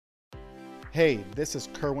Hey, this is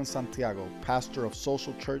Kerwin Santiago, pastor of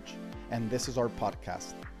Social Church, and this is our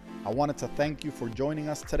podcast. I wanted to thank you for joining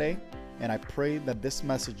us today, and I pray that this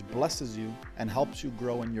message blesses you and helps you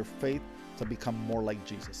grow in your faith to become more like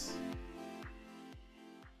Jesus.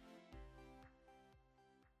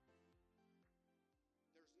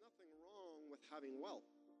 There's nothing wrong with having wealth.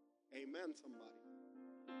 Amen, somebody.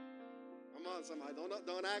 Come on, somebody.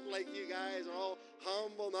 Don't act like you guys are all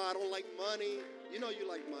humble. No, I don't like money. You know you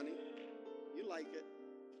like money. You like it.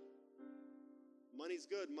 Money's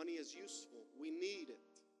good. Money is useful. We need it.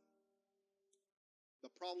 The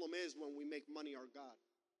problem is when we make money our God.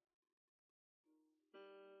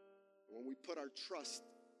 When we put our trust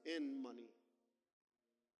in money.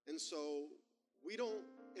 And so we don't,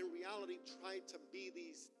 in reality, try to be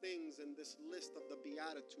these things in this list of the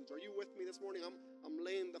Beatitudes. Are you with me this morning? I'm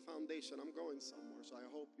laying the foundation. I'm going somewhere, so I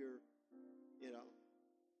hope you're,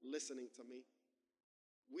 listening to me.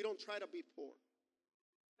 We don't try to be poor.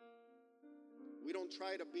 We don't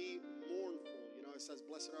try to be mournful. It says,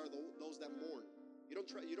 blessed are those that mourn. You don't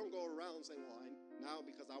go around saying, well, now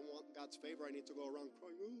because I want God's favor, I need to go around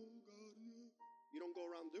crying, oh, God, yeah. You don't go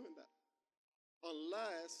around doing that.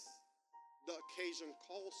 Unless the occasion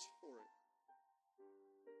calls for it.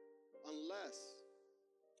 Unless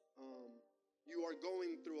you are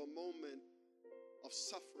going through a moment of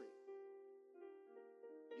suffering.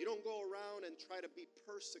 You don't go around and try to be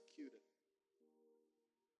persecuted.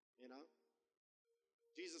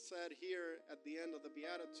 Jesus said here at the end of the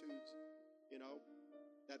Beatitudes,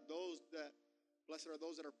 that blessed are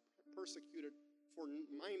those that are persecuted for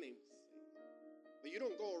my name's sake. But you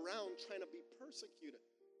don't go around trying to be persecuted.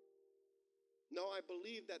 No, I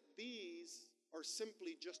believe that these are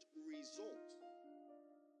simply just results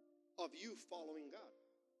of you following God.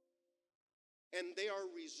 And they are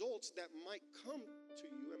results that might come to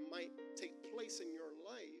you and might take place in your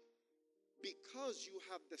life because you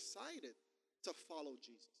have decided to follow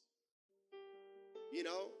Jesus.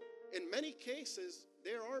 In many cases,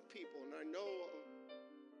 there are people, and I know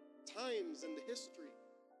of times in the history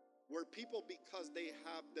where people, because they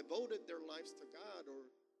have devoted their lives to God or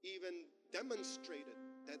even demonstrated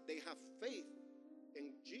that they have faith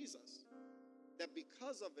in Jesus, that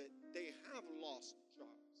because of it, they have lost jobs.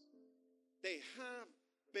 They have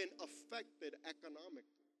been affected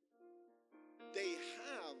economically. They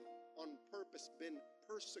have on purpose been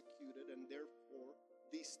persecuted, and therefore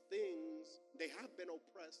these things, they have been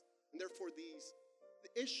oppressed, and therefore these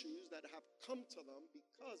issues that have come to them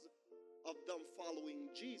because of them following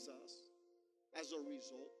Jesus, as a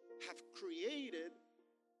result, have created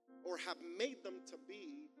or have made them to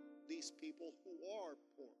be these people who are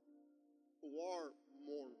poor, who are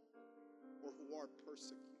mournful, or who are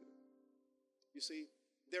persecuted. You see,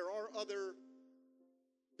 there are other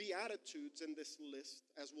Beatitudes in this list,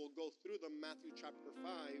 as we'll go through them, Matthew chapter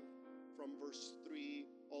 5, from verse 3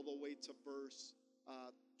 all the way to verse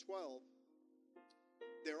 12.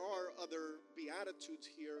 There are other Beatitudes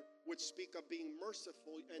here which speak of being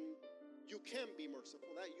merciful, and you can be merciful,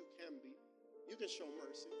 that you can be. You can show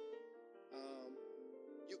mercy.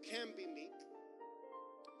 You can be meek.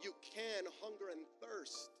 You can hunger and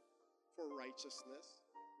thirst for righteousness.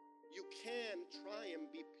 You can try and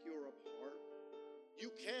be pure of heart. You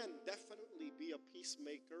can definitely be a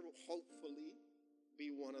peacemaker, hopefully be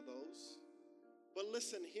one of those. But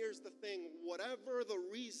listen, here's the thing. Whatever the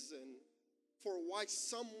reason for why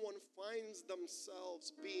someone finds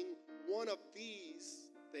themselves being one of these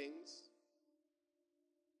things,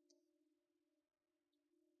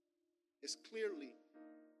 is clearly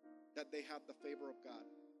that they have the favor of God.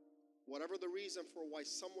 Whatever the reason for why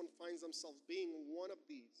someone finds themselves being one of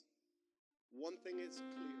these, one thing is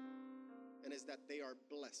clear, and is that they are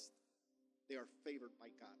blessed. They are favored by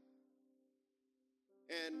God.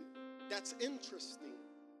 And that's interesting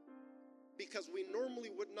because we normally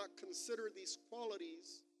would not consider these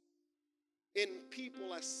qualities in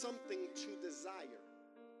people as something to desire.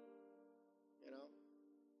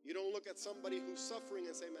 You don't look at somebody who's suffering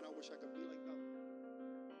and say, man, I wish I could be like them.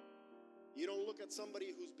 You don't look at somebody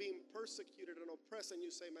who's being persecuted and oppressed and you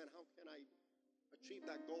say, man, how can I achieve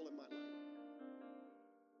that goal in my life?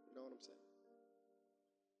 You know what I'm saying?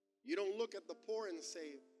 You don't look at the poor and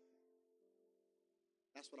say,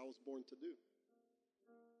 that's what I was born to do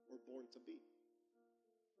or born to be.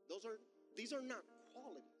 These are not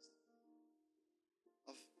qualities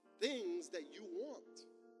of things that you want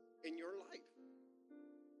in your life.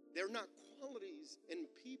 They're not qualities in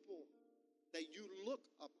people that you look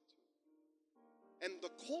up to. And the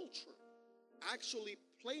culture actually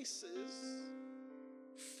places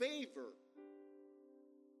favor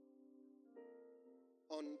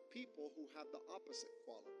on people who have the opposite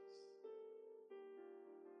qualities.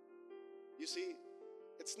 You see,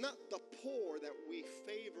 it's not the poor that we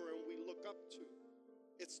favor and we look up to.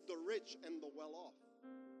 It's the rich and the well-off.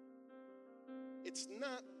 It's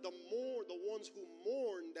not the ones who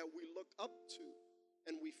mourn that we look up to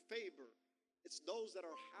and we favor. It's those that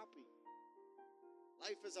are happy.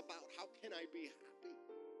 Life is about how can I be happy?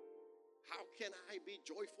 How can I be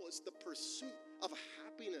joyful? It's the pursuit of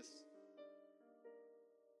happiness.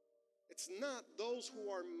 It's not those who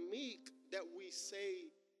are meek that we say,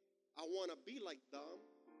 I want to be like them.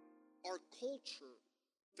 Our culture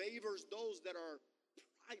favors those that are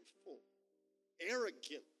prideful,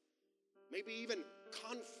 arrogant, maybe even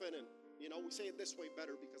confident. You know, we say it this way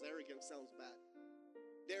better because arrogant sounds bad.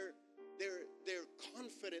 They're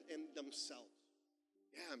confident in themselves.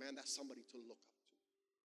 Yeah, man, that's somebody to look up to.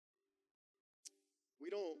 We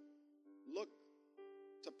don't look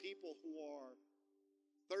to people who are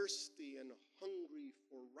thirsty and hungry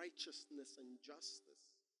for righteousness and justice.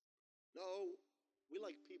 No, we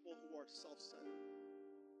like people who are self-centered.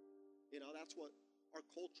 You know, that's what our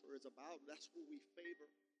culture is about. That's who we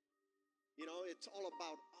favor. You know, it's all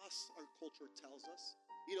about us, our culture tells us.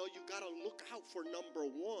 You know, you got to look out for number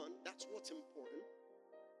one. That's what's important.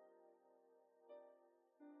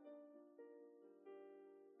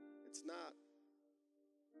 It's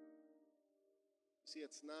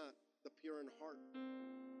not the pure in heart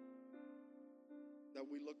that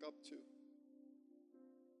we look up to.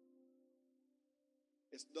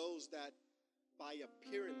 It's those that by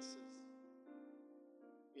appearances,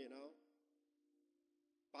 you know,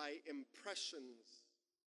 by impressions,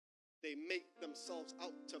 they make themselves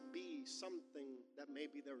out to be something that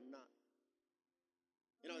maybe they're not.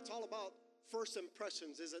 You know, it's all about first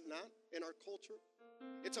impressions, is it not, in our culture?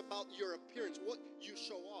 It's about your appearance, what you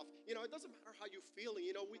show off. You know, it doesn't matter how you're feeling.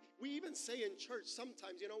 You know, we even say in church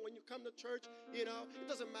sometimes, you know, when you come to church, you know, it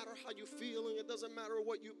doesn't matter how you're feeling. It doesn't matter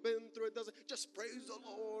what you've been through. It doesn't, just praise the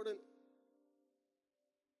Lord. And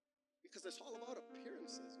because it's all about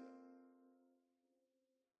appearances, you know.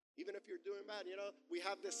 Even if you're doing bad, you know, we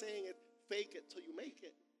have this saying, fake it till you make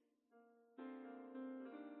it.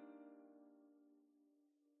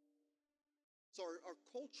 So our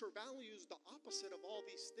culture values the opposite of all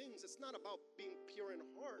these things. It's not about being pure in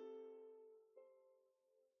heart.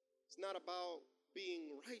 It's not about being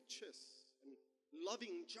righteous and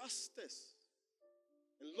loving justice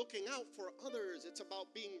and looking out for others. It's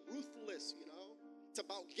about being ruthless, you know. It's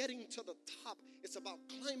about getting to the top. It's about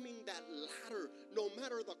climbing that ladder, no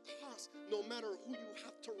matter the cost, no matter who you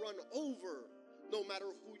have to run over, no matter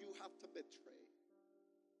who you have to betray.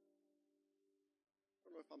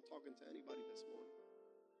 I don't know if I'm talking to anybody this morning.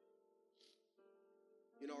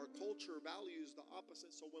 You know, our culture values the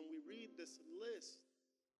opposite. So when we read this list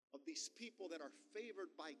of these people that are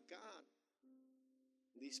favored by God,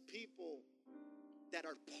 these people that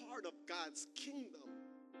are part of God's kingdom,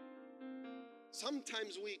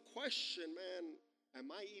 sometimes we question, man,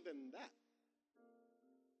 am I even that?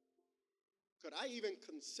 Could I even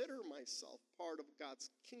consider myself part of God's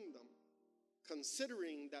kingdom,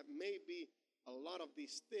 considering that maybe a lot of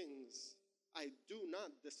these things I do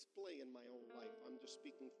not display in my own life? I'm just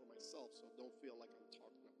speaking for myself, so don't feel like I'm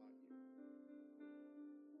talking about you.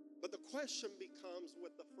 But the question becomes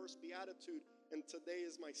with the first beatitude, and today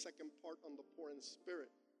is my second part on the poor in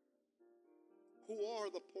spirit. Who are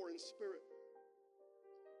the poor in spirit?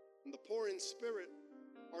 And the poor in spirit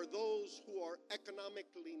are those who are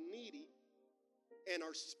economically needy and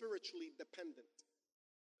are spiritually dependent.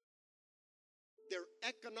 They're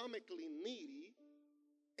economically needy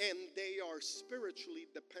and they are spiritually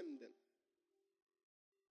dependent.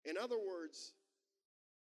 In other words,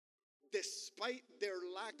 despite their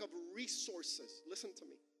lack of resources, listen to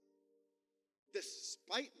me,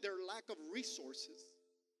 despite their lack of resources,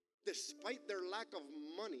 despite their lack of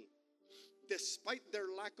money, despite their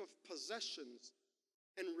lack of possessions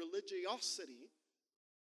and religiosity,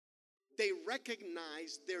 they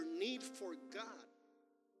recognize their need for God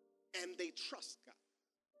and they trust God.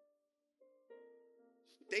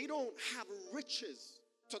 They don't have riches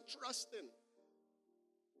to trust in.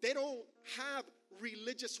 They don't have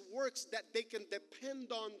religious works that they can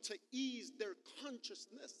depend on to ease their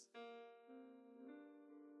consciousness.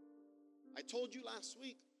 I told you last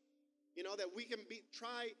week, you know, that we can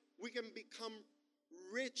become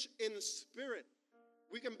rich in spirit.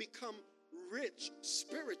 We can become rich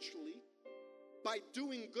spiritually by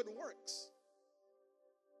doing good works.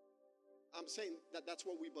 I'm saying that that's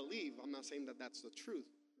what we believe. I'm not saying that that's the truth.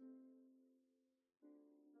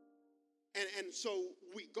 And so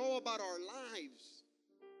we go about our lives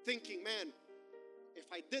thinking, man, if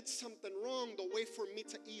if I did something wrong, the way for me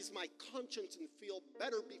to ease my conscience and feel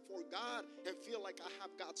better before God and feel like I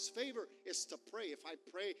have God's favor is to pray. If I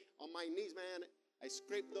pray on my knees, man, I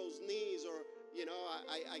scrape those knees, or,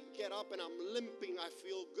 I get up and I'm limping, I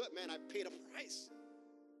feel good. Man, I paid a price.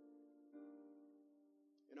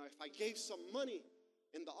 If I gave some money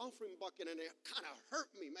in the offering bucket and it kind of hurt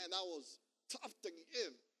me, man, that was tough to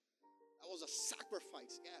give. That was a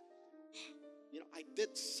sacrifice. Yeah. I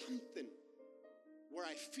did something where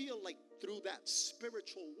I feel like through that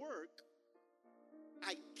spiritual work,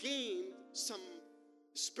 I gained some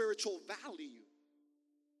spiritual value.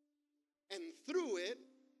 And through it,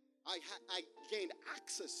 I gained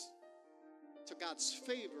access to God's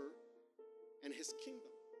favor and His kingdom.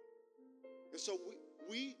 And so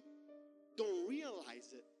we don't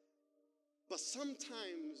realize it, but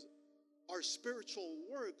sometimes our spiritual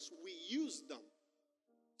works, we use them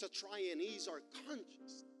to try and ease our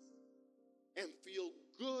conscience and feel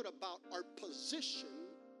good about our position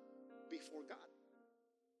before God.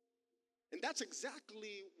 And that's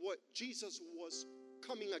exactly what Jesus was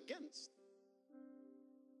coming against.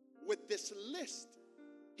 With this list,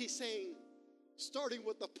 He's saying, starting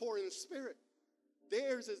with the poor in spirit,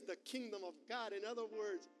 theirs is the kingdom of God. In other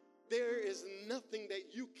words, there is nothing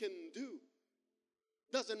that you can do.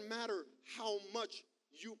 Doesn't matter how much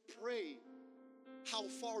you pray, how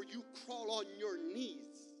far you crawl on your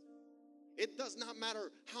knees. It does not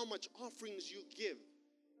matter how much offerings you give.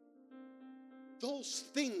 Those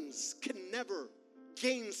things can never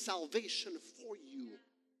gain salvation for you.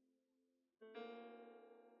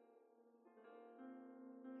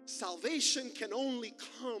 Salvation can only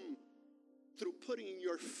come through putting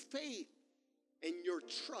your faith and your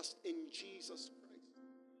trust in Jesus Christ.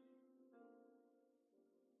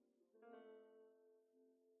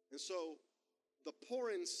 And so the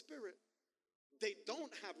poor in spirit, they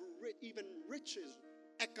don't have even riches,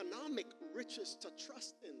 economic riches to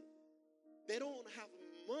trust in. They don't have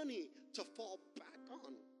money to fall back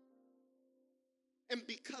on. And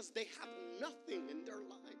because they have nothing in their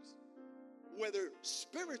lives, whether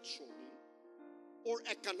spiritually or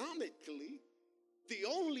economically, the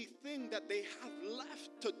only thing that they have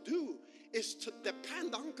left to do is to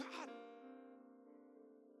depend on God.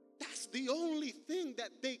 That's the only thing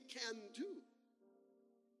that they can do.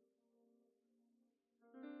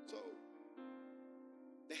 So,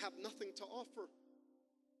 they have nothing to offer.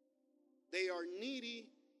 They are needy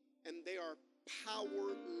and they are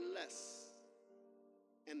powerless.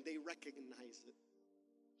 And they recognize it.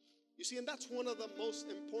 You see, and that's one of the most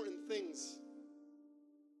important things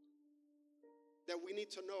that we need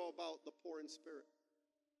to know about the poor in spirit.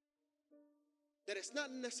 That it's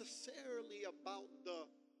not necessarily about the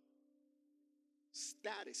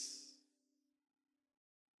status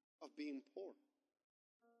of being poor.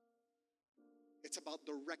 It's about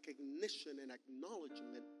the recognition and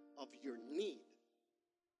acknowledgement of your need.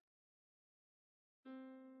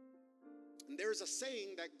 And there's a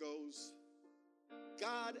saying that goes,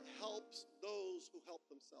 God helps those who help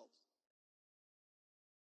themselves.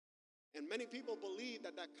 And many people believe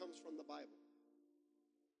that that comes from the Bible.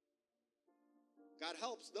 God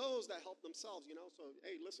helps those that help themselves, So,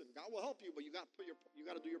 hey, listen, God will help you, but you got to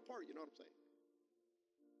do your part, you know what I'm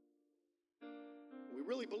saying? We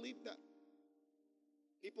really believe that.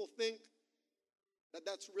 People think that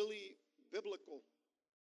that's really biblical.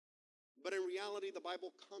 But in reality, the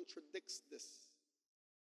Bible contradicts this.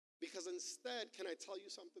 Because instead, can I tell you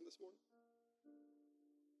something this morning?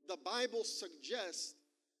 The Bible suggests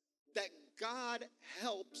that God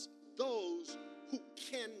helps those who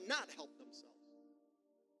cannot help themselves.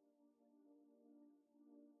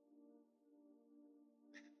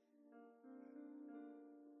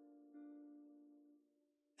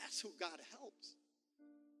 That's who God helps.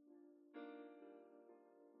 I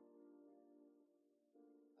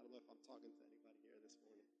don't know if I'm talking to anybody here this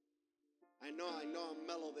morning. I know I'm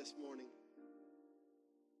mellow this morning.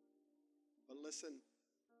 But listen,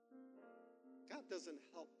 God doesn't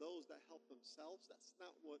help those that help themselves. That's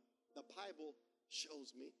not what the Bible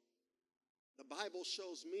shows me. The Bible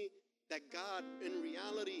shows me that God, in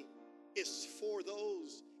reality, is for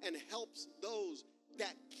those and helps those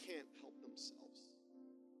that can't help themselves.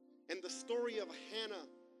 And the story of Hannah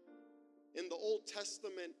in the Old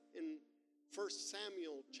Testament in 1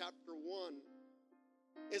 Samuel chapter 1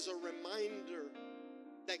 is a reminder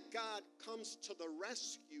that God comes to the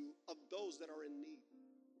rescue of those that are in need.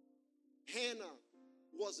 Hannah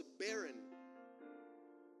was barren.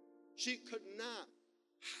 She could not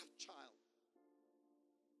have child.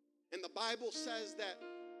 And the Bible says that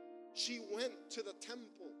she went to the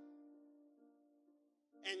temple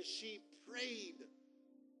and she prayed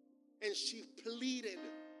And she pleaded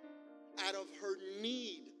out of her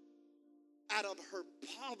need, out of her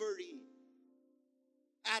poverty,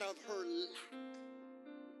 out of her lack.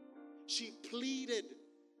 She pleaded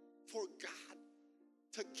for God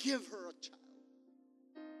to give her a child.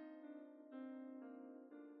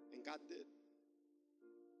 And God did.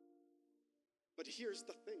 But here's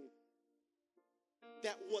the thing,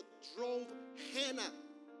 that what drove Hannah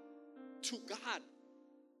to God,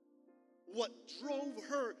 what drove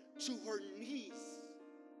her to her knees,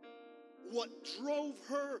 what drove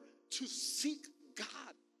her to seek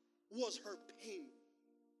God was her pain.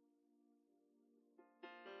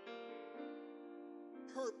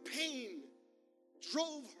 Her pain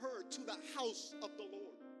drove her to the house of the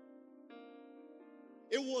Lord.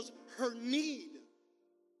 It was her need.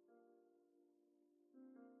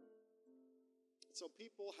 So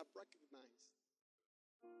people have recognized,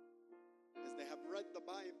 as they have read the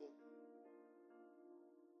Bible,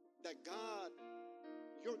 that God,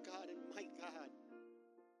 your God and my God,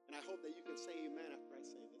 and I hope that you can say amen after I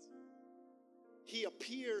say this, He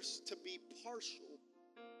appears to be partial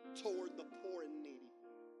toward the poor and needy.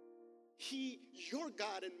 He, your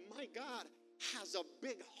God and my God, has a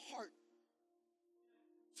big heart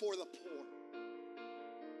for the poor.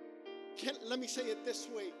 Let me say it this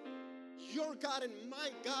way. Your God and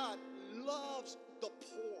my God loves the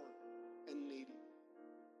poor and needy.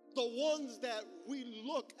 The ones that we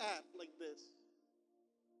look at like this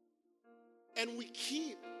and we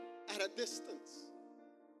keep at a distance.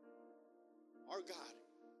 Our God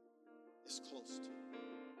is close to.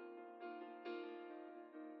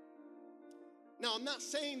 Now, I'm not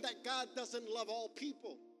saying that God doesn't love all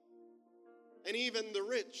people, and even the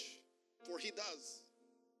rich, for He does.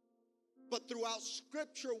 But throughout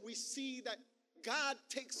Scripture, we see that God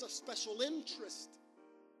takes a special interest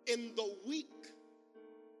in the weak,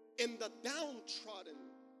 in the downtrodden,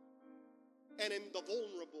 and in the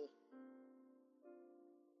vulnerable.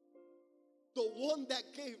 The one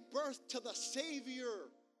that gave birth to the Savior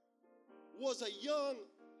was a young,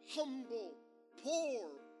 humble, poor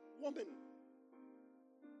woman.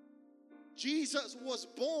 Jesus was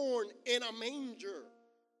born in a manger,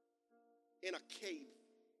 in a cave.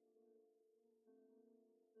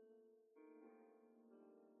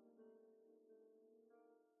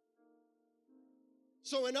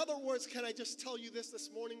 So in other words, can I just tell you this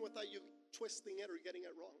morning without you twisting it or getting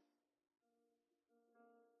it wrong?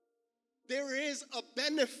 There is a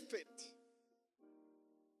benefit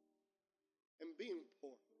in being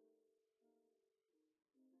poor.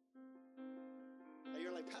 And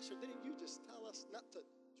you're like, Pastor, didn't you just tell us not to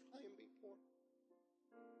try and be poor?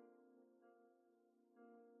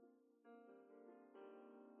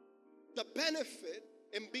 The benefit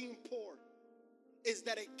in being poor is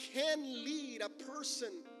that it can lead a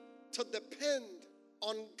person to depend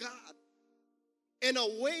on God in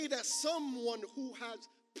a way that someone who has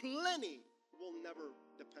plenty will never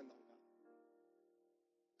depend on God.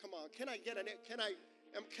 Come on, can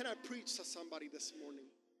I preach to somebody this morning?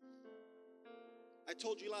 I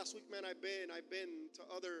told you last week, man, I've been to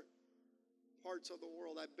other parts of the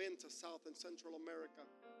world. I've been to South and Central America.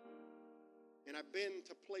 And I've been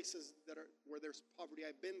to places where there's poverty.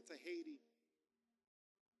 I've been to Haiti.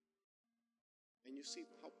 And you see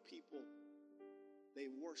how people, they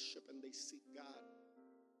worship and they seek God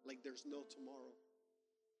like there's no tomorrow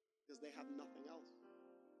because they have nothing else.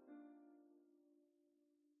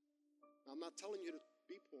 Now, I'm not telling you to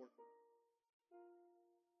be poor.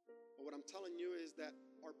 But what I'm telling you is that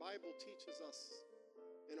our Bible teaches us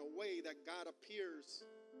in a way that God appears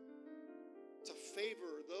to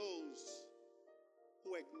favor those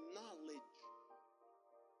who acknowledge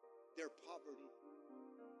their poverty.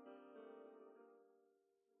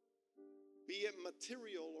 Be it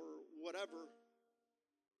material or whatever,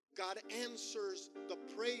 God answers the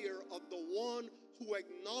prayer of the one who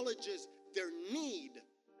acknowledges their need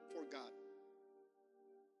for God.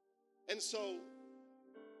 And so,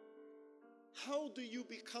 how do you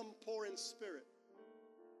become poor in spirit?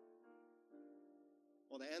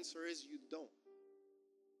 Well, the answer is you don't.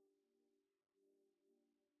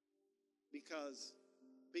 Because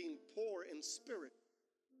being poor in spirit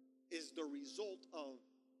is the result of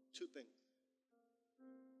two things.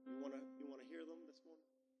 You want to hear them this morning?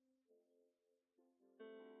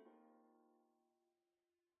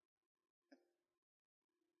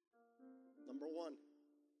 Number one,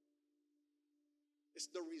 it's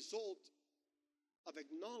the result of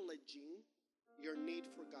acknowledging your need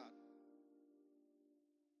for God.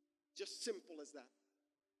 Just simple as that.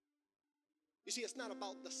 You see, it's not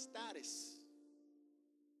about the status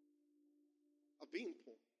of being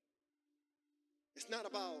poor. It's not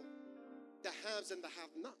about the haves and the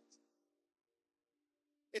have-nots.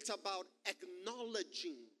 It's about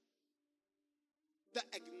acknowledging. The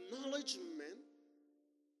acknowledgement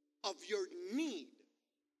of your need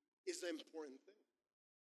is the important thing.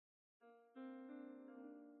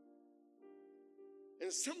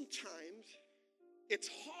 And sometimes it's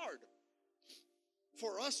hard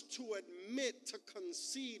for us to admit, to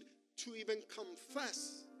concede, to even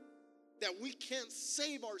confess that we can't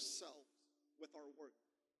save ourselves with our work.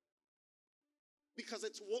 Because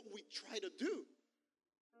it's what we try to do.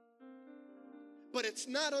 But it's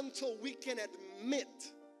not until we can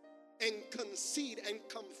admit and concede and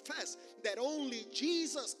confess that only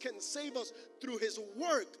Jesus can save us through his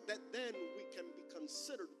work that then we can be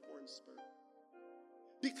considered poor in spirit.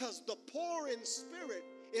 Because the poor in spirit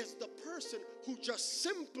is the person who just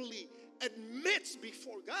simply admits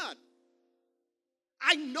before God,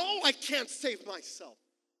 I know I can't save myself.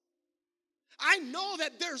 I know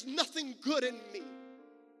that there's nothing good in me.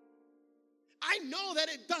 I know that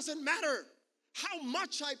it doesn't matter how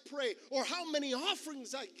much I pray or how many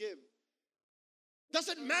offerings I give.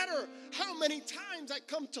 Doesn't matter how many times I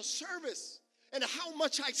come to service and how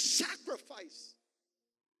much I sacrifice.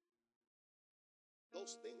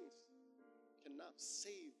 Those things cannot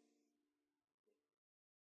save me.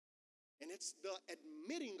 And it's the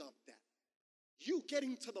admitting of that. You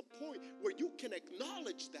getting to the point where you can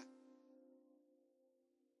acknowledge that.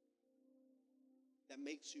 That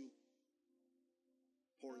makes you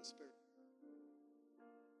poor in spirit.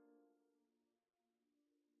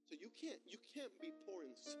 So you can't be poor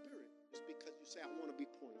in spirit just because you say, I want to be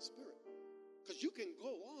poor in spirit. Because you can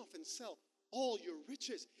go off and sell all your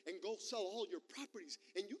riches and go sell all your properties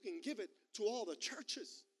and you can give it to all the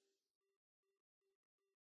churches.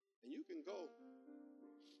 And you can go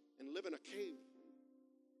and live in a cave,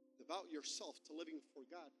 devote yourself to living for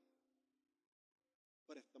God.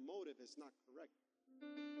 But if the motive is not correct,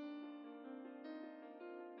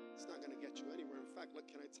 it's not going to get you anywhere. In fact, look,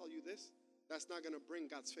 can I tell you this? That's not going to bring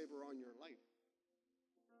God's favor on your life.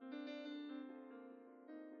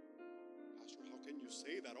 Pastor, how can you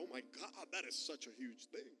say that? Oh my God, that is such a huge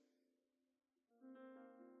thing.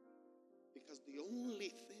 Because the only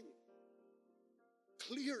thing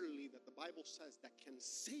clearly that the Bible says that can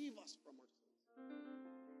save us from our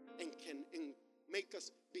sins and can make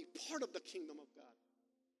us be part of the kingdom of God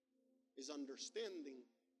is understanding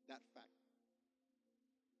that fact.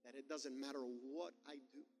 That it doesn't matter what I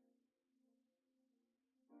do.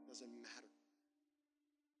 It doesn't matter.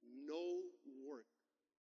 No work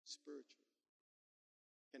spiritually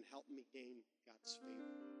can help me gain God's favor.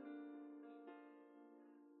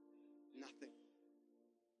 Nothing.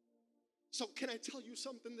 So can I tell you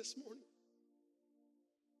something this morning?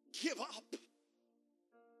 Give up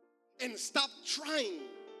and stop trying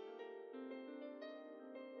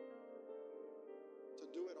to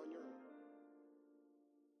do it on your own.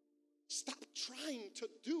 Stop trying to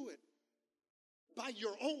do it by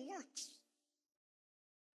your own works.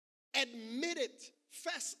 Admit it.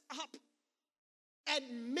 Fess up.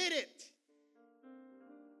 Admit it.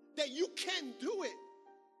 That you can't do it.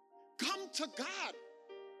 Come to God.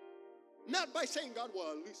 Not by saying, God,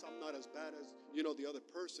 well, at least I'm not as bad as, the other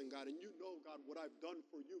person, God. And God, what I've done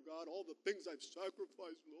for you, God, all the things I've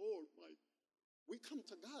sacrificed, Lord. We come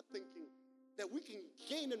to God thinking that we can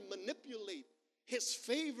gain and manipulate his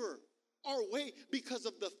favor our way because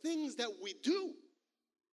of the things that we do.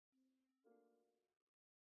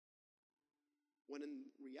 When in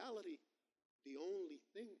reality, the only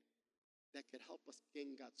thing that could help us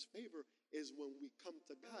gain God's favor is when we come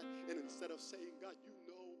to God. And instead of saying, God, you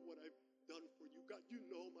know what I've done for you. God, you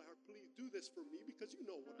know my heart. Please do this for me because you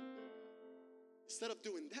know what I've done. Instead of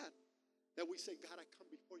doing that we say, God, I come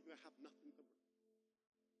before you. I have nothing to bring.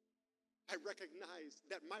 I recognize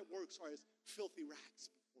that my works are as filthy rags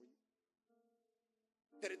before you.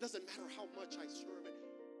 That it doesn't matter how much I serve.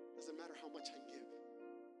 It doesn't matter how much I give.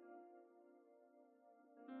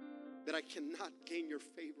 That I cannot gain your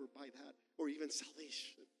favor by that or even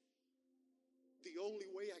salvation. The only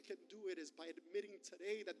way I can do it is by admitting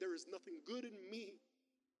today that there is nothing good in me,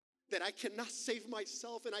 that I cannot save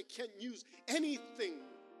myself and I can't use anything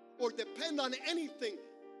or depend on anything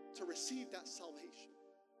to receive that salvation.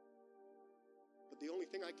 But the only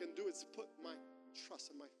thing I can do is put my trust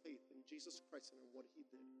and my faith in Jesus Christ and in what he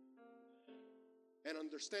did. And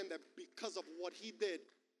understand that because of what he did,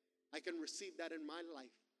 I can receive that in my life.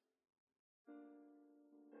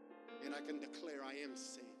 And I can declare I am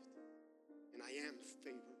saved. And I am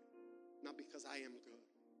favored, not because I am good,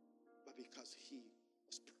 but because he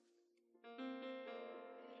was perfect.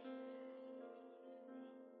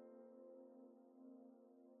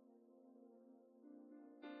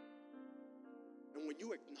 And when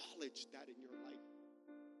you acknowledge that in your life,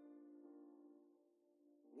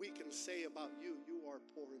 can say about you, you are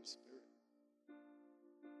poor in spirit.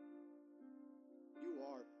 You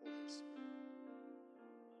are poor in spirit.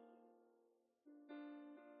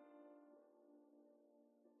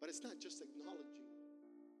 But it's not just acknowledging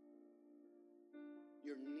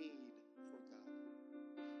your need for God.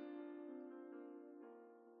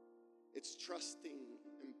 It's trusting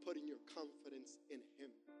and putting your confidence in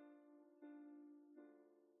Him.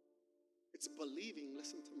 It's believing,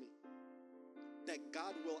 listen to me, that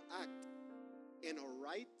God will act in a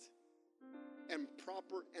right and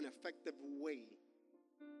proper and effective way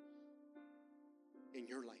in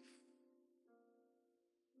your life.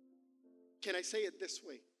 Can I say it this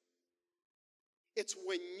way? It's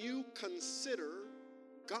when you consider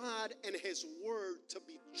God and His Word to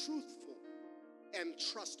be truthful and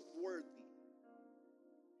trustworthy.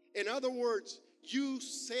 In other words, you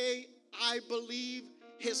say, I believe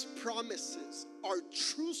His promises are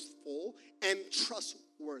truthful and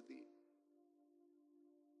trustworthy.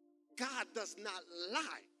 God does not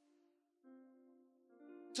lie.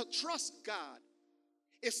 To trust God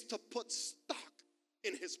is to put stock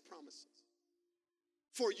in His promises.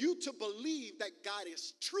 For you to believe that God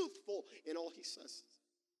is truthful in all He says.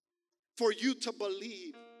 For you to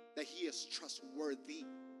believe that He is trustworthy.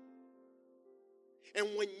 And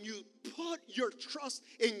when you put your trust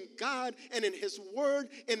in God and in His Word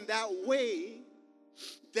in that way,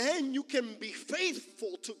 then you can be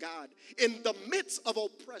faithful to God in the midst of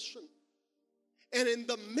oppression, and in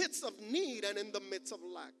the midst of need, and in the midst of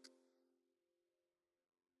lack.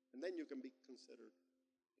 And then you can be considered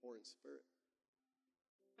poor in spirit.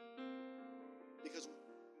 Because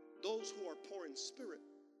those who are poor in spirit,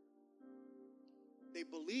 they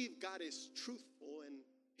believe God is truthful and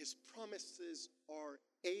His promises are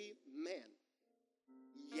amen.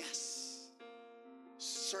 Yes,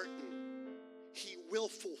 certain. He will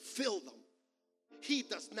fulfill them. He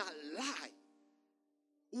does not lie.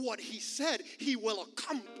 What He said, He will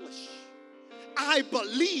accomplish. I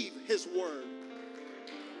believe His word.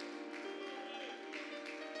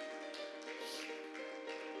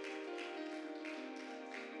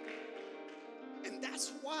 And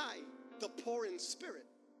that's why the poor in spirit,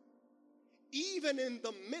 even in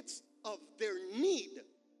the midst of their need,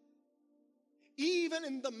 even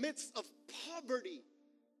in the midst of poverty,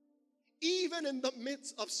 even in the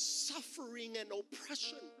midst of suffering and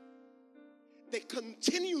oppression, they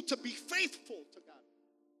continue to be faithful to God.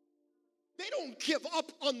 They don't give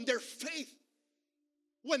up on their faith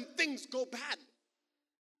when things go bad.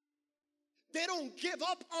 They don't give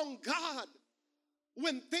up on God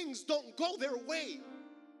when things don't go their way.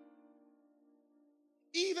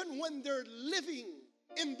 Even when they're living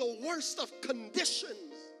in the worst of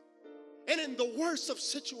conditions and in the worst of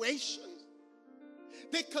situations,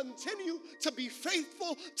 they continue to be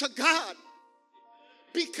faithful to God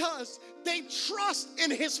because they trust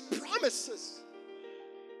in His promises.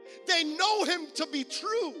 They know Him to be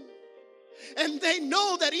true. And they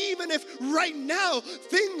know that even if right now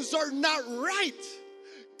things are not right,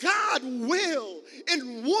 God will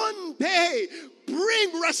in one day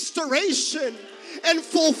bring restoration and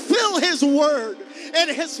fulfill His word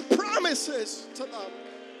and His promises to them.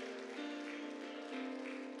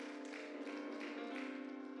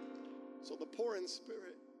 So the poor in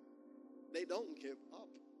spirit, they don't give up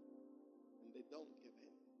and they don't give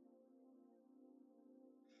in.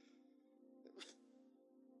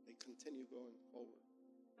 They continue going forward.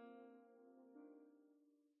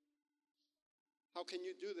 How can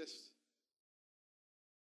you do this?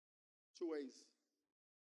 Two ways.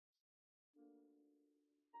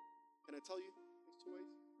 Can I tell you these two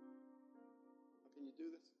ways? How can you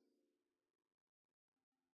do this?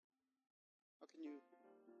 How can you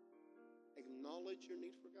acknowledge your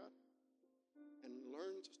need for God and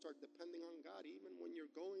learn to start depending on God even when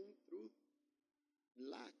you're going through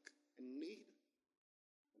lack and need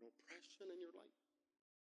and oppression in your life?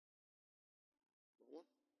 Number one,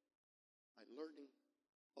 by learning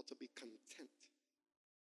how to be content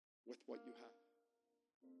with what you have.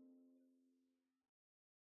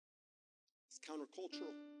 It's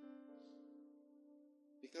countercultural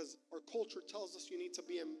because our culture tells us you need to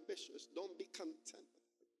be ambitious. Don't be content.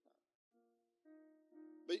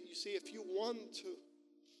 But you see, if you want to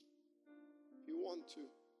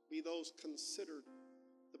be those considered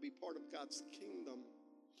to be part of God's kingdom,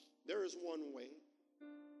 there is one way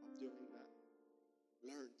of doing that.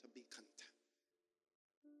 Learn to be content.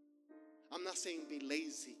 I'm not saying be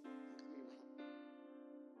lazy. Don't get me wrong.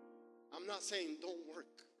 I'm not saying don't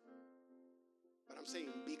work. But I'm saying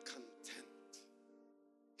be content.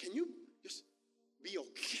 Can you just be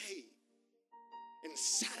okay and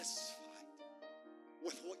satisfied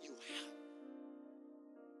with what you have?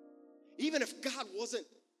 Even if God wasn't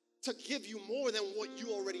to give you more than what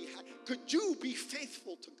you already had, could you be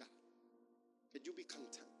faithful to God? Could you be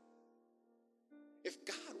content? If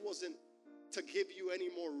God wasn't to give you any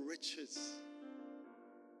more riches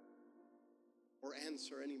or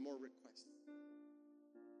answer any more requests,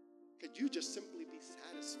 could you just simply be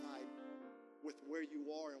satisfied with where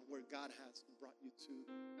you are and where God has brought you to?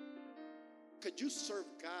 Could you serve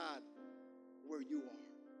God where you are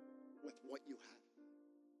with what you have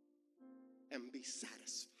and be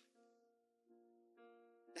satisfied?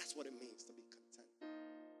 That's what it means to be content.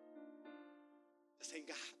 To say,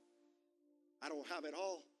 God, I don't have it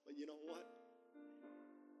all, but you know what?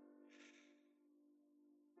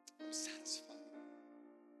 I'm satisfied.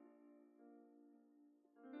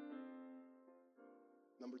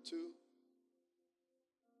 Number two,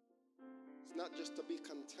 it's not just to be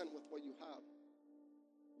content with what you have,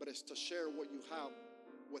 but it's to share what you have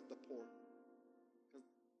with the poor. Because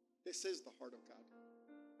this is the heart of God.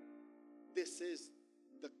 This is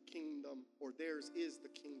the kingdom, or theirs is the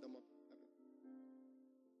kingdom of heaven.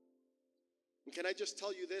 And can I just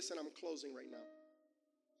tell you this, and I'm closing right now.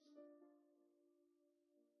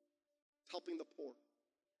 Helping the poor,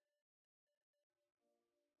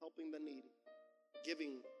 helping the needy,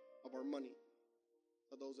 giving of our money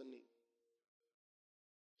to those in need.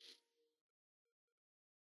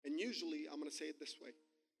 And usually, I'm going to say it this way.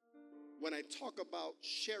 When I talk about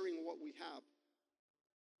sharing what we have,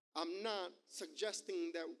 I'm not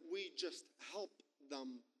suggesting that we just help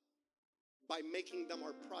them by making them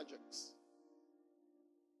our projects.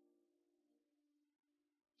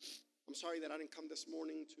 I'm sorry that I didn't come this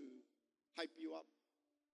morning to hype you up.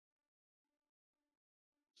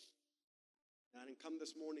 I didn't come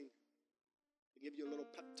this morning to give you a little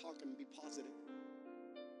pep talk and be positive.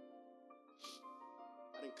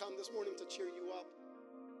 I didn't come this morning to cheer you up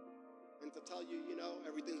and to tell you,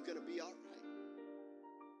 everything's going to be all right.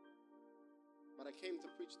 But I came to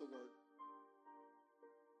preach the word.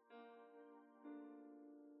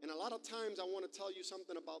 And a lot of times I want to tell you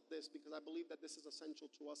something about this because I believe that this is essential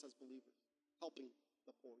to us as believers. Helping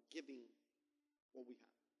the poor, giving what we have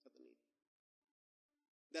to the needy.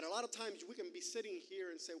 That a lot of times we can be sitting here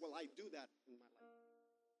and say, well, I do that in my life.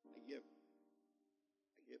 I give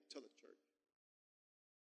to the church.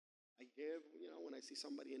 I give, when I see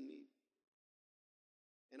somebody in need.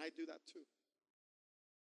 And I do that too.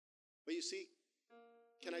 But you see,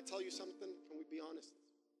 can I tell you something? Can we be honest?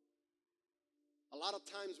 A lot of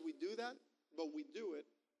times we do that, but we do it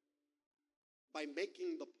by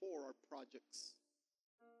making the poor our projects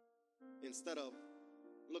instead of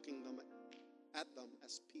looking at them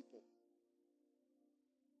as people.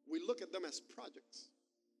 We look at them as projects,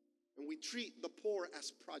 and we treat the poor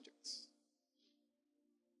as projects.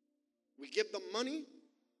 We give them money,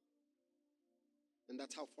 and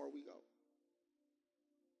that's how far we go.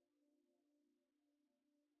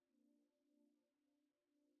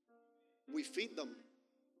 We feed them,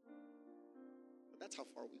 but that's how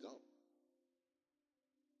far we go.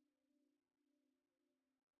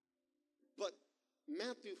 But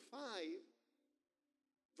Matthew 5,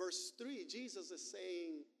 verse 3, Jesus is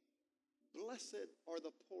saying, blessed are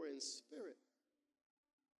the poor in spirit,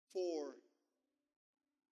 for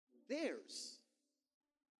theirs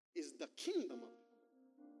is the kingdom of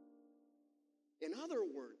heaven. In other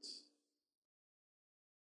words,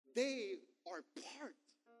 they are part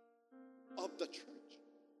of the church,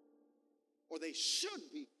 or they should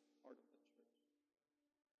be part of the church.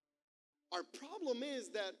 Our problem is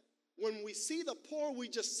that when we see the poor, we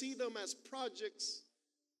just see them as projects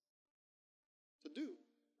to do,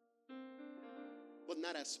 but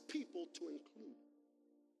not as people to include.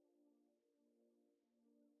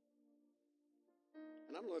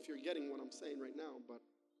 And I don't know if you're getting what I'm saying right now, but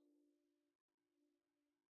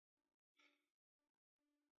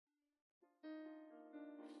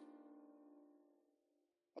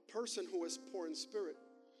a person who is poor in spirit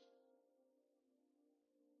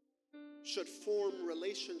should form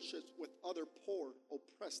relationships with other poor,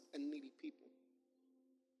 oppressed, and needy people.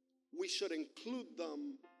 We should include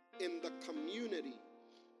them in the community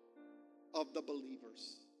of the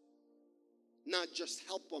believers, not just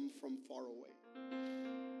help them from far away.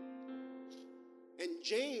 And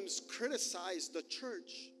James criticized the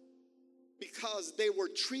church because they were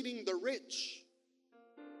treating the rich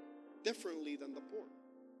differently than the poor.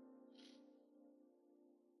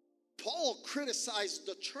 Paul criticized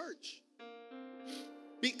the church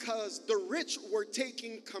because the rich were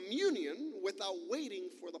taking communion without waiting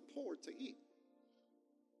for the poor to eat.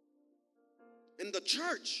 And the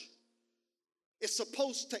church is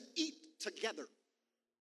supposed to eat together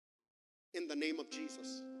in the name of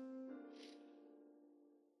Jesus.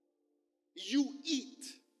 you eat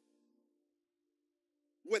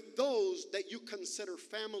with those that you consider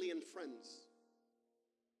family and friends.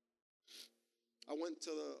 I went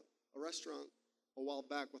to a restaurant a while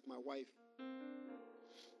back with my wife,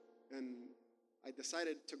 and I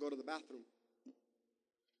decided to go to the bathroom.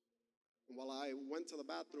 And while I went to the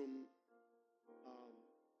bathroom,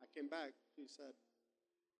 I came back. She said,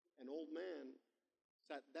 an old man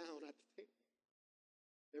sat down at the table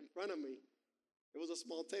in front of me. It was a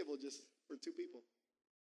small table just for two people.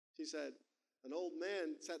 She said, an old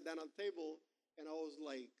man sat down at the table, and I was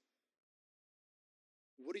like,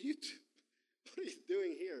 what are you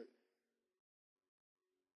doing here?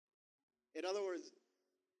 In other words,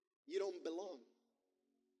 you don't belong.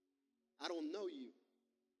 I don't know you.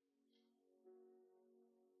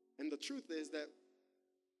 And the truth is that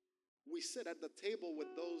we sit at the table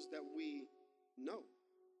with those that we know.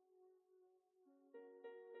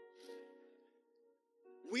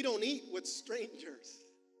 We don't eat with strangers.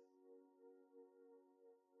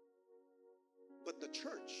 But the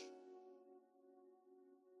church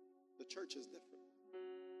is different.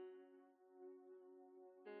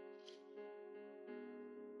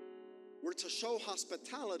 We're to show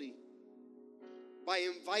hospitality by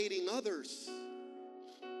inviting others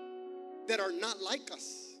that are not like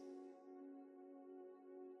us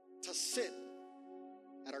to sit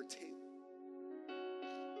at our table.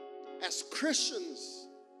 As Christians,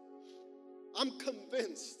 I'm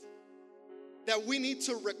convinced that we need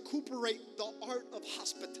to recuperate the art of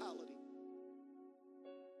hospitality.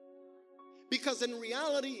 Because in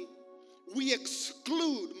reality, we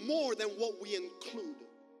exclude more than what we include.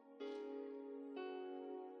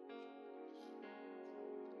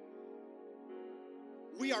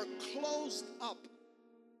 We are closed up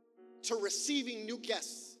to receiving new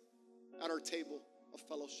guests at our table of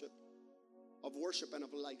fellowship, of worship, and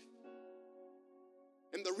of life.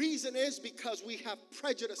 And the reason is because we have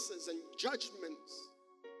prejudices and judgments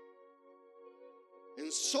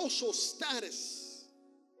and social status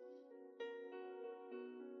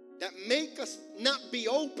that make us not be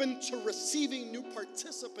open to receiving new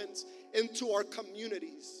participants into our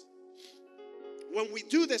communities. When we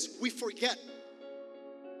do this, we forget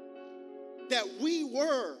that we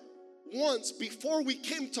were once, before we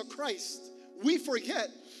came to Christ, we forget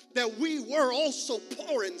that we were also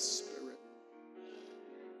poor in spirit.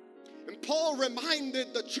 And Paul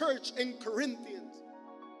reminded the church in Corinthians.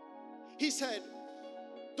 He said,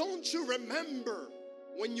 don't you remember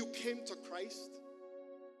when you came to Christ?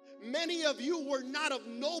 Many of you were not of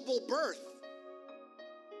noble birth.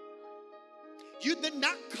 You did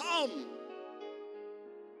not come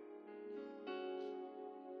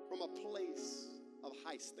from a place of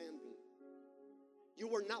high standing. You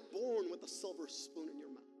were not born with a silver spoon in your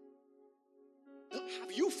mouth.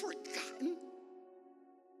 Have you forgotten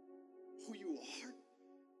who you are?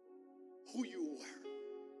 Who you were?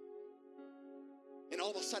 And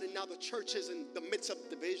all of a sudden now the church is in the midst of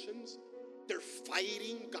divisions. They're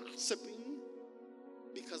fighting, gossiping,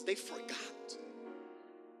 because they forgot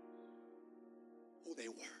who they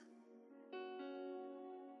were.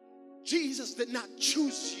 Jesus did not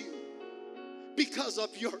choose you because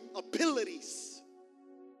of your abilities.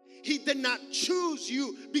 He did not choose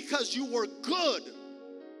you because you were good.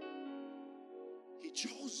 He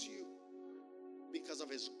chose you because of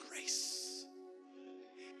His grace.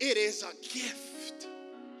 It is a gift.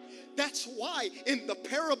 That's why in the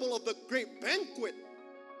parable of the great banquet,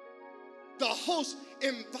 the host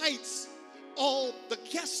invites all the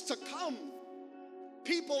guests to come,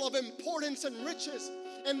 people of importance and riches,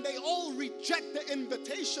 and they all reject the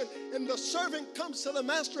invitation. And the servant comes to the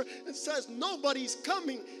master and says, nobody's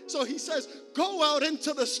coming. So he says, go out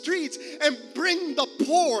into the streets and bring the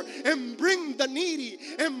poor and bring the needy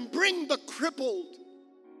and bring the crippled.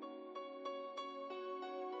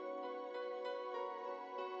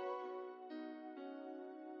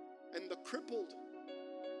 And the crippled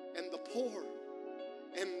and the poor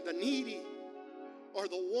and the needy are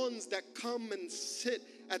the ones that come and sit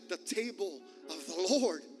at the table of the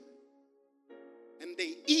Lord. And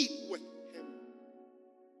they eat with Him.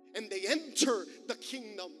 And they enter the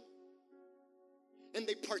kingdom. And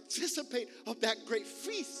they participate of that great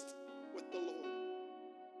feast with the Lord.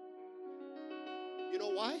 You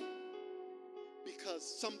know why?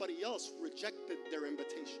 Because somebody else rejected their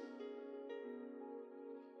invitation.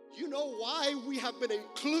 You know why we have been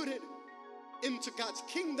included into God's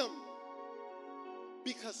kingdom?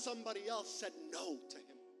 Because somebody else said no to Him.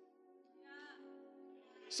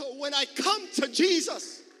 So when I come to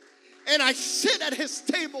Jesus and I sit at His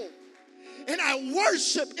table and I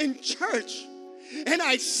worship in church and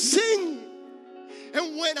I sing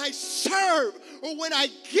And when I serve, or when I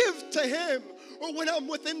give to Him, or when I'm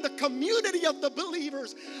within the community of the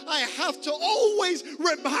believers, I have to always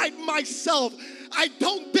remind myself, I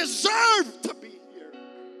don't deserve to be here.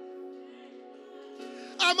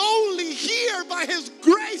 I'm only here by His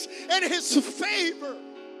grace and His favor.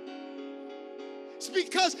 It's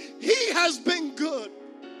because He has been good.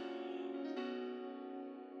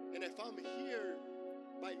 And if I'm here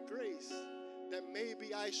by grace, then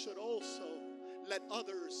maybe I should also let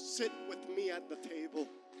others sit with me at the table.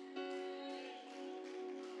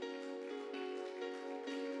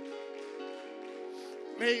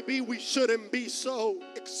 Maybe we shouldn't be so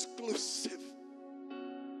exclusive.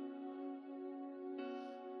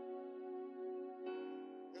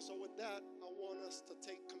 And so with that, I want us to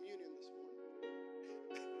take communion this morning.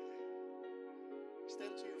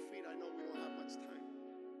 Stand to your feet. I know we don't have much time.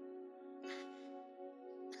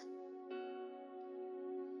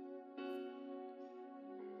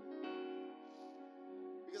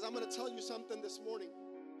 Because I'm going to tell you something this morning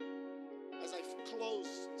as I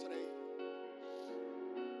close today.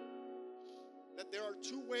 That there are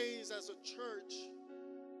two ways as a church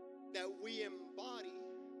that we embody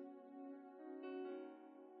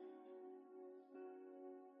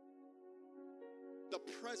the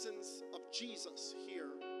presence of Jesus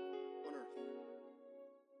here on earth.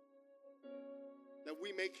 That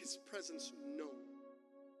we make His presence known.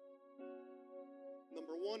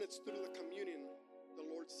 Number one, it's through the communion, the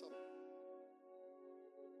Lord's Supper.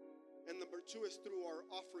 And number two is through our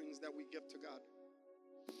offerings that we give to God.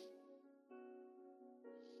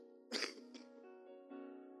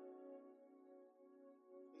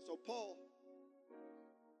 And so Paul,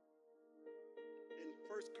 in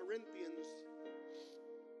 1 Corinthians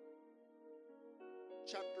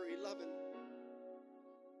chapter 11,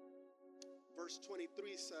 verse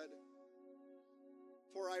 23 said,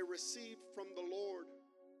 "For I received from the Lord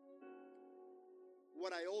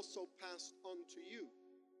what I also passed on to you,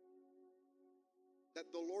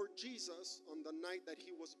 that the Lord Jesus, on the night that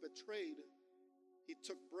He was betrayed, He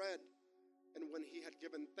took bread, and when He had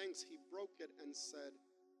given thanks, He broke it and said,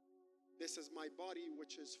 'This is my body,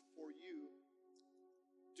 which is for you.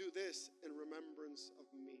 Do this in remembrance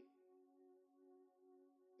of me.'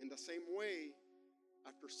 In the same way,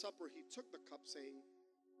 after supper, He took the cup, saying,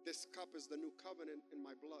 'This cup is the new covenant in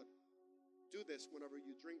my blood. Do this whenever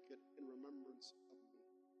you drink it in remembrance of me.'"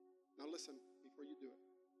 Now listen, before you do it,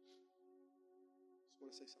 I just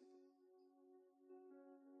want to say something.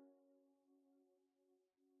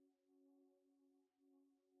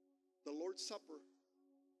 The Lord's Supper,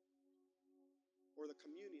 or the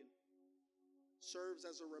communion, serves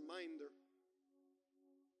as a reminder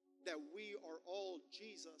that we are all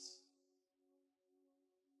Jesus'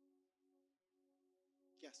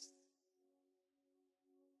 guests.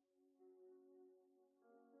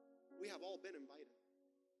 We have all been invited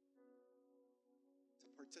to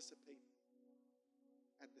participate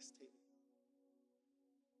at this table.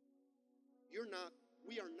 We are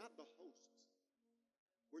not the hosts.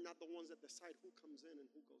 We're not the ones that decide who comes in and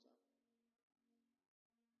who goes out.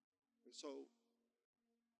 And so,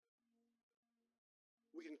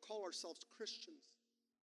 we can call ourselves Christians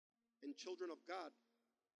and children of God.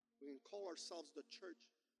 We can call ourselves the church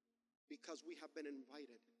because we have been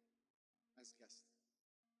invited as guests.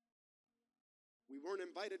 We weren't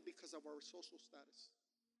invited because of our social status,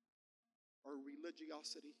 our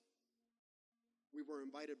religiosity. We were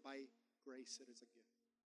invited by grace. It is a gift.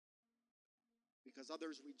 Because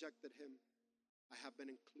others rejected Him, I have been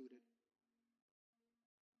included.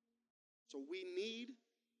 So we need,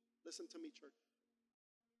 listen to me, church,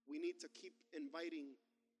 we need to keep inviting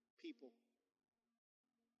people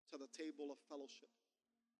to the table of fellowship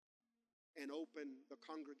and open the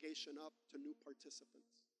congregation up to new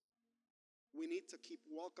participants. We need to keep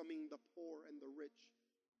welcoming the poor and the rich,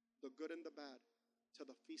 the good and the bad, to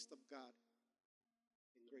the feast of God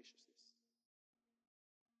in graciousness.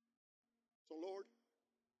 So Lord,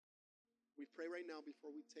 we pray right now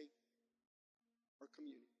before we take our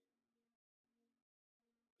communion.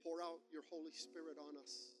 Pour out your Holy Spirit on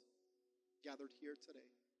us, gathered here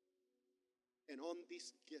today, and on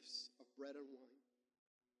these gifts of bread and wine.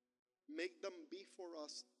 Make them be for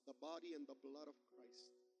us the body and the blood of Christ,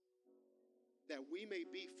 that we may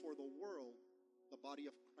be for the world the body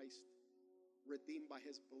of Christ, redeemed by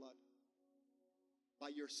His blood. By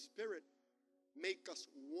your Spirit, make us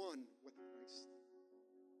one with Christ,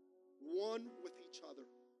 one with each other,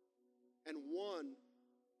 and one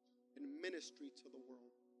in ministry to the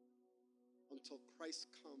world, until Christ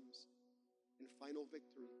comes in final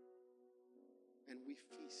victory and we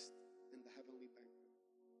feast in the heavenly banquet.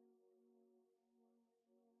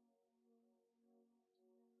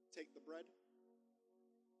 take the bread.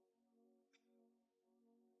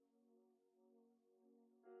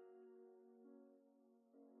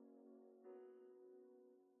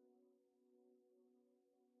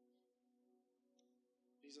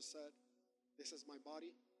 Jesus said, "This is my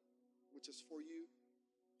body, which is for you.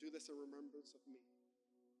 Do this in remembrance of me."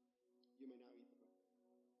 You may now eat the bread.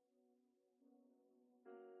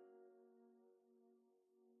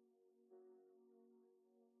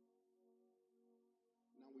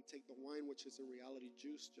 Now we take the wine, which is in reality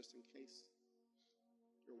juice, just in case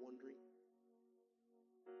you're wondering.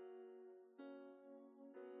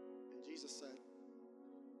 And Jesus said,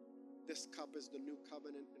 "This cup is the new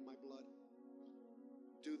covenant in my blood.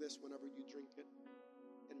 Do this whenever you drink it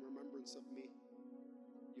in remembrance of me."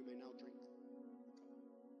 You may now drink.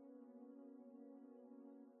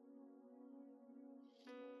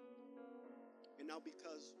 And now,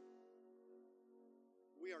 because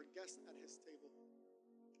we are guests at his table,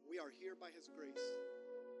 we are here by his grace,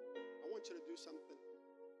 I want you to do something.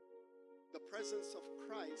 The presence of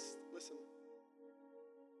Christ, listen,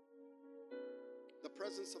 the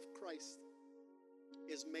presence of Christ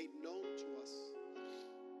is made known to us.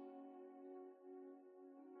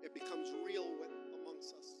 It becomes real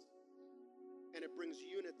amongst us, and it brings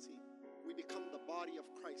unity. We become the body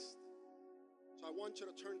of Christ. So I want you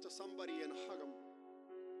to turn to somebody and hug them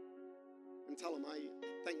and tell them, I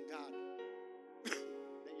thank God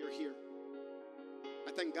that you're here.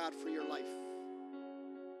 I thank God for your life.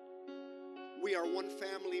 We are one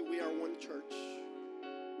family. We are one church.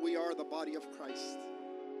 We are the body of Christ.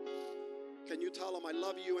 Can you tell them, I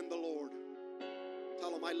love you in the Lord? Tell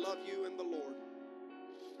them, I love you in the Lord.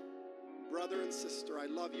 Brother and sister, I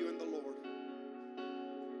love you in the Lord.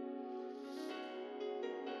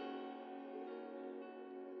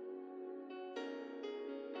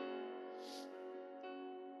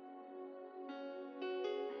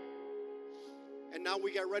 And now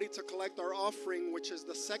we get ready to collect our offering, which is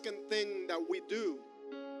the second thing that we do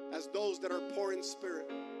as those that are poor in spirit.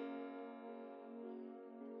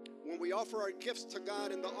 When we offer our gifts to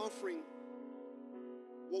God in the offering,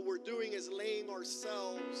 what we're doing is laying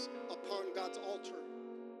ourselves upon God's altar.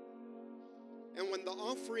 And when the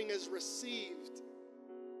offering is received,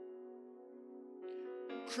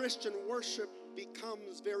 Christian worship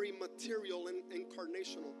becomes very material and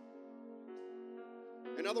incarnational.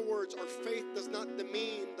 In other words, our faith does not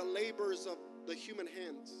demean the labors of the human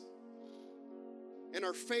hands. And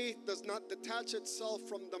our faith does not detach itself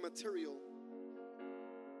from the material.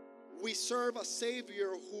 We serve a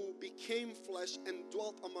Savior who became flesh and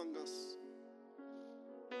dwelt among us.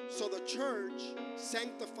 So the church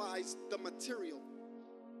sanctifies the material.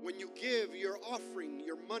 When you give your offering,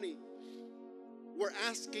 your money, we're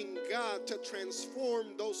asking God to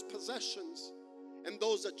transform those possessions and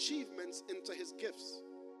those achievements into his gifts.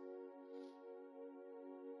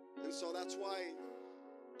 And so that's why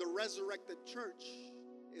the resurrected church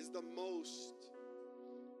is the most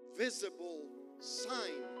visible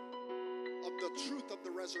sign of the truth of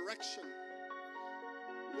the resurrection.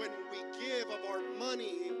 When we give of our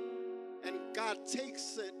money and God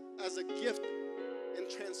takes it as a gift and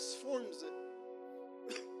transforms it,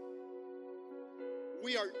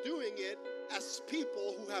 we are doing it as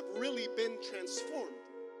people who have really been transformed.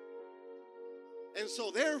 And so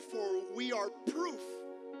therefore we are proof.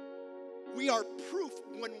 We are proof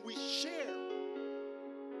when we share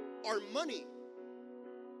our money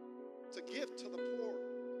to give to the poor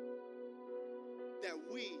that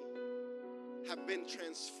we have been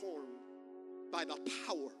transformed by the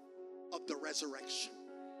power of the resurrection.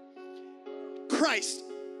 Christ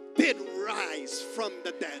did rise from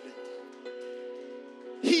the dead.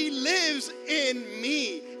 He lives in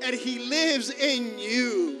me and he lives in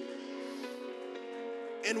you.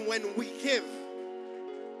 And when we give,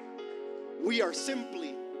 we are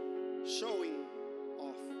simply showing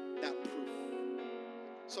off that proof.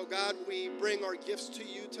 So God, we bring our gifts to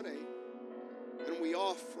you today and we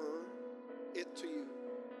offer it to you.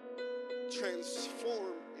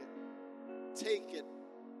 Transform it. Take it.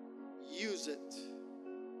 Use it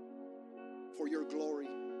for your glory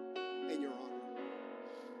and your honor.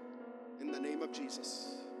 In the name of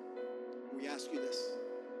Jesus, we ask you this.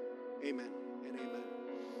 Amen and amen.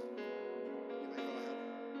 You may go ahead.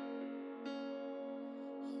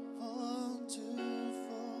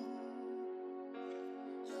 Wonderful,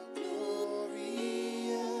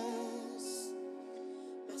 glorious,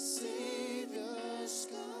 my Savior's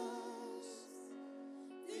cross,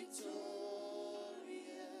 victorious,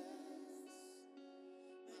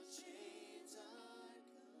 my chains are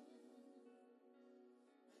gone,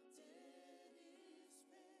 my debt is paid,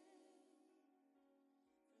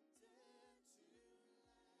 from death to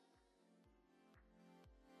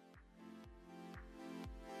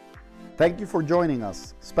Thank you for joining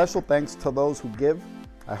us. Special thanks to those who give.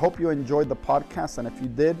 I hope you enjoyed the podcast, and if you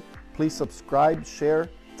did, please subscribe, share,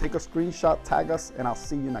 take a screenshot, tag us, and I'll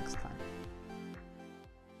see you next time.